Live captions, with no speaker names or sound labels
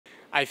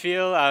I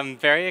feel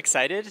very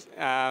excited.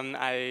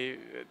 I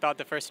thought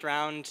the first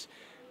round,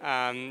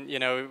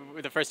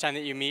 the first time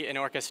that you meet an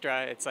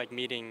orchestra, it's like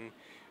meeting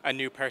a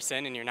new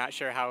person and you're not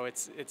sure how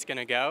it's going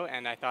to go,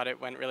 and I thought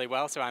it went really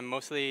well, so I'm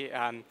mostly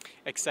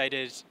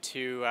excited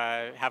to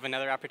have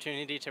another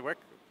opportunity to work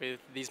with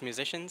these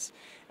musicians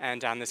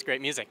and on this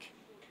great music.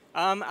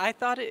 I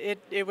thought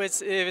it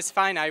was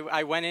fine.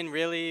 I went in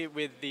really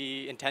with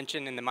the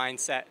intention and the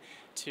mindset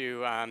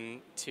to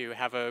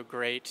have a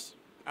great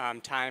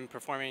time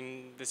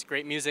performing this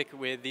great music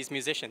with these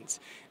musicians.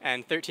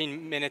 And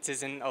 13 minutes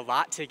isn't a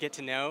lot to get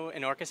to know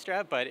an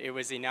orchestra, but it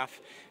was enough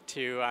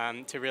to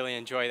really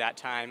enjoy that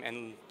time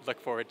and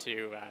look forward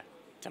to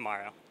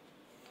tomorrow.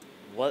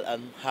 Well,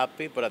 I'm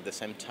happy, but at the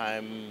same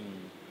time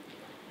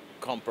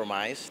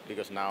compromised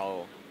because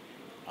now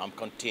I'm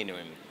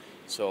continuing.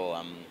 So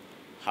I'm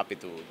happy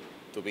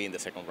to be in the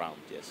second round,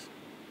 yes.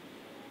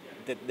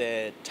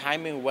 The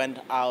timing went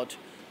out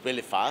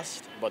really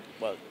fast, but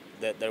well,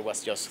 there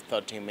was just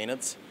 13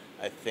 minutes.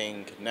 I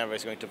think never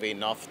is going to be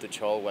enough to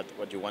show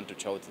what you want to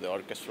show to the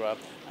orchestra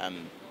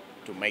and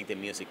to make the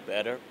music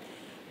better.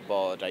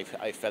 But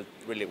I felt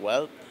really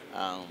well.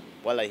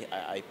 Well,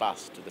 I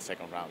passed to the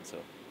second round, so.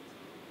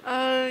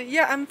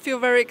 Yeah, I feel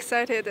very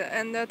excited,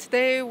 and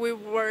today we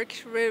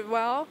worked really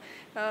well.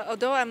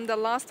 Although I'm the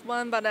last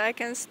one, but I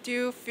can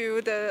still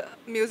feel the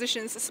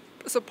musicians'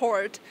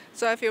 support,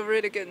 so I feel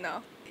really good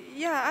now.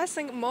 Yeah, I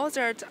think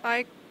Mozart,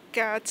 I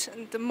get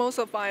the most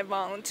of I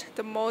want,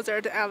 the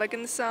Mozart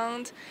elegant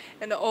sound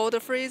and all the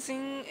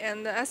phrasing,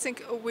 and I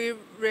think we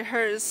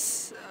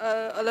rehearse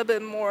a little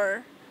bit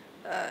more,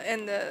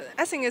 and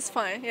I think it's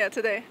fine, yeah,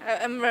 today.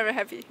 I'm very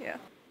happy, yeah.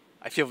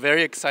 I feel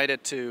very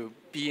excited to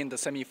be in the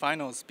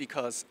semifinals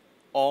because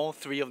all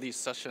three of these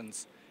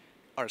sessions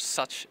are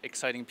such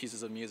exciting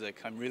pieces of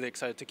music. I'm really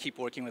excited to keep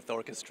working with the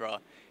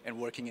orchestra and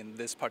working in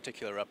this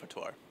particular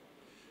repertoire.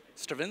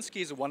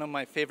 Stravinsky is one of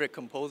my favorite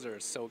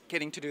composers, so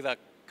getting to do that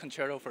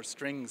concerto for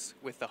strings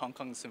with the Hong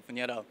Kong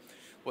Sinfonietta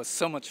was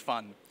so much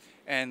fun.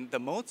 And the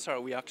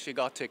Mozart, we actually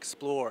got to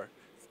explore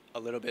a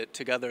little bit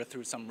together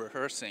through some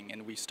rehearsing,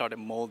 and we started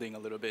molding a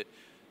little bit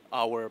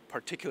our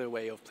particular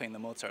way of playing the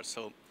Mozart.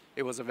 So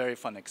it was a very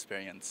fun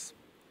experience.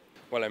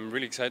 Well, I'm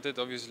really excited,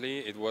 obviously.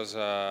 It was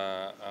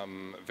a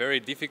very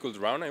difficult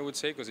round, I would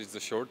say, because it's the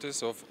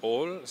shortest of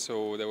all.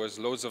 So there was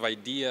loads of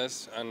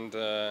ideas and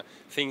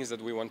things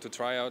that we want to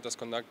try out as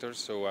conductors.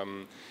 So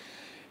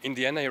in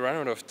the end, I ran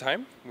out of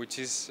time, which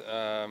is,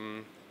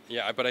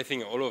 yeah, but I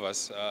think all of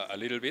us a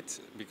little bit,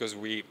 because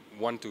we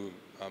want to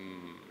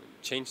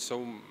change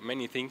so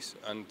many things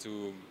and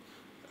to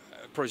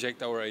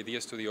project our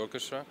ideas to the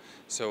orchestra.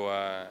 So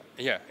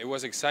yeah, it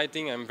was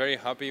exciting. I'm very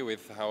happy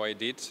with how I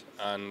did,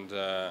 and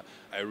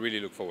I really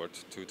look forward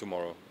to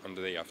tomorrow and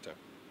the day after.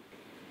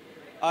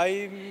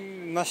 I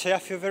must say I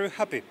feel very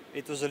happy.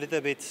 It was a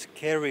little bit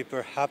scary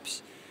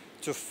perhaps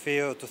to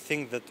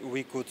think that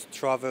we could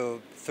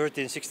travel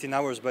 13, 16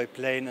 hours by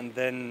plane and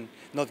then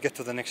not get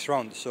to the next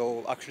round.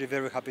 So actually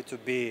very happy to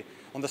be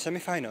on the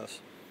semi-finals.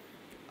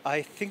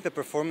 I think the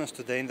performance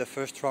today in the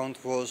first round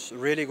was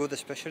really good,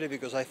 especially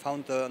because I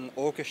found an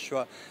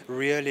orchestra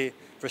really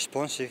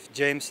responsive.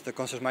 James, the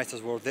concertmeister,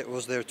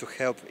 was there to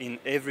help in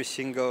every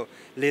single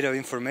little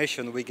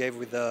information we gave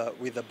with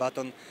the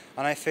button,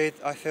 and I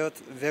felt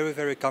very,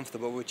 very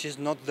comfortable, which is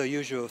not the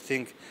usual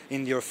thing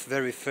in your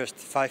very first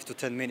 5 to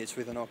 10 minutes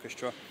with an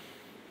orchestra.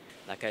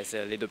 Like I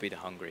said, a little bit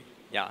hungry,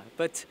 yeah,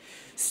 but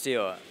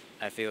still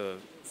I feel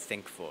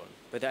thankful.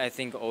 But I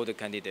think all the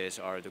candidates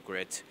are the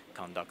great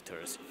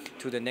conductors.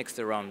 To the next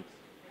round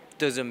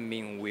doesn't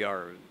mean we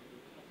are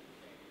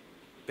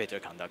better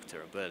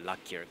conductor, but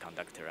luckier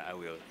conductor, I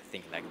will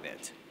think like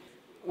that.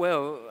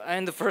 Well,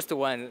 I'm the first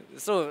one,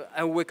 so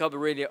I wake up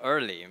really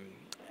early,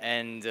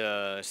 and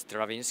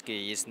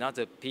Stravinsky is not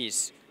a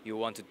piece you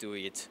want to do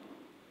it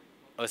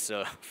as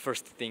a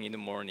first thing in the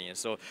morning,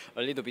 so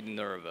a little bit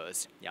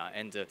nervous, yeah,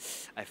 and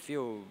I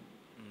feel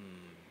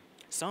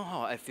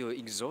somehow I feel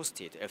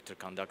exhausted after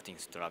conducting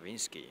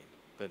Stravinsky,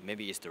 but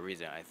maybe it's the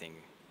reason I think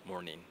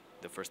morning,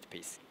 the first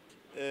piece.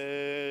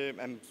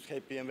 I'm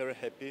happy, I'm very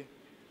happy.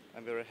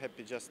 I'm very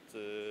happy, just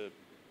a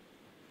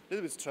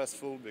little bit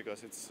stressful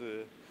because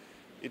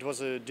it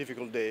was a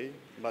difficult day,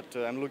 but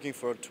I'm looking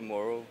forward to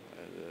tomorrow.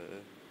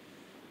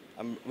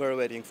 I'm very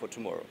waiting for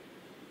tomorrow.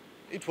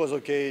 It was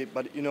okay,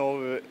 but you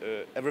know,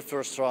 every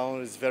first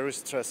round is very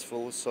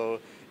stressful, so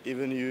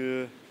even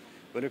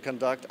when you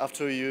conduct,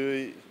 after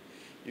you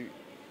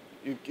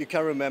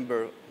can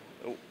remember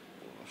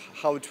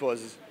how it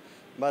was,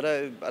 but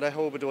I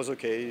hope it was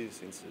okay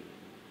since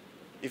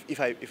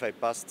if I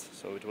passed,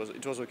 so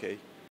it was okay.